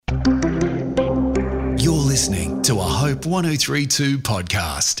to a Hope 1032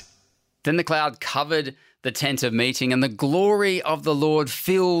 podcast. Then the cloud covered the tent of meeting, and the glory of the Lord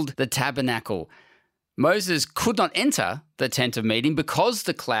filled the tabernacle. Moses could not enter the tent of meeting because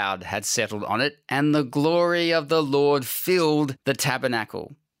the cloud had settled on it, and the glory of the Lord filled the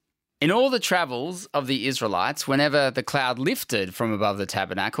tabernacle. In all the travels of the Israelites, whenever the cloud lifted from above the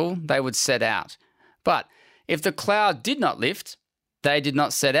tabernacle, they would set out. But if the cloud did not lift, they did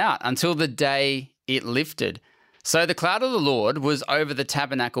not set out until the day it lifted. So the cloud of the Lord was over the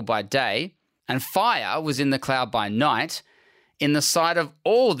tabernacle by day, and fire was in the cloud by night, in the sight of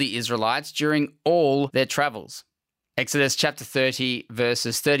all the Israelites during all their travels. Exodus chapter 30,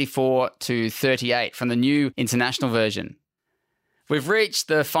 verses 34 to 38 from the New International Version. We've reached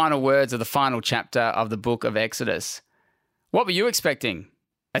the final words of the final chapter of the book of Exodus. What were you expecting?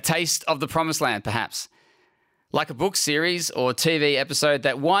 A taste of the promised land, perhaps? Like a book series or TV episode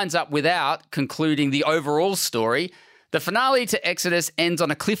that winds up without concluding the overall story, the finale to Exodus ends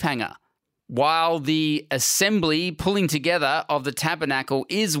on a cliffhanger. While the assembly pulling together of the tabernacle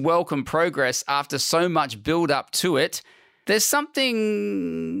is welcome progress after so much build up to it, there's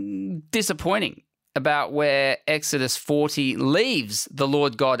something disappointing about where Exodus 40 leaves the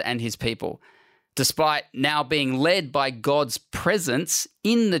Lord God and his people. Despite now being led by God's presence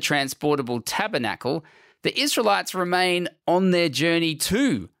in the transportable tabernacle, the Israelites remain on their journey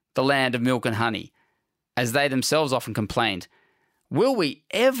to the land of milk and honey, as they themselves often complained. Will we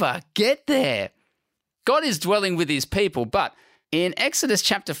ever get there? God is dwelling with his people, but in Exodus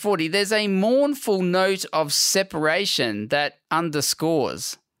chapter 40, there's a mournful note of separation that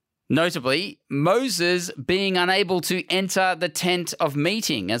underscores. Notably, Moses being unable to enter the tent of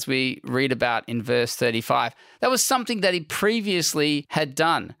meeting, as we read about in verse 35. That was something that he previously had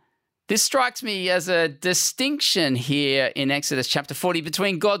done. This strikes me as a distinction here in Exodus chapter 40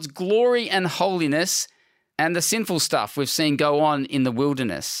 between God's glory and holiness and the sinful stuff we've seen go on in the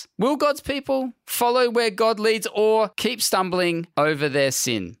wilderness. Will God's people follow where God leads or keep stumbling over their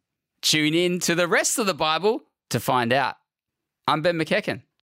sin? Tune in to the rest of the Bible to find out. I'm Ben McEachen.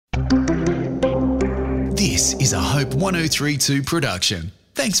 This is a Hope 1032 production.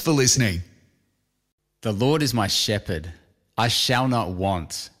 Thanks for listening. The Lord is my shepherd. I shall not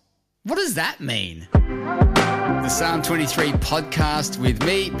want. What does that mean? The Psalm 23 podcast with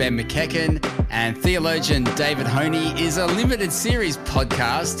me, Ben McEachen, and theologian David Honey is a limited series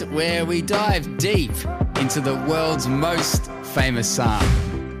podcast where we dive deep into the world's most famous psalm.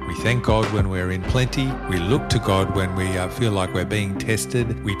 We thank God when we're in plenty. We look to God when we feel like we're being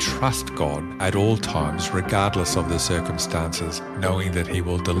tested. We trust God at all times, regardless of the circumstances, knowing that he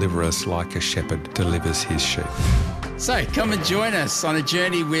will deliver us like a shepherd delivers his sheep. So come and join us on a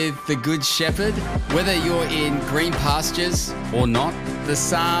journey with the Good Shepherd, whether you're in green pastures or not. The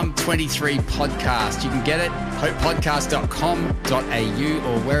Psalm 23 podcast. You can get it hopepodcast.com.au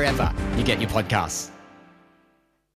or wherever you get your podcasts.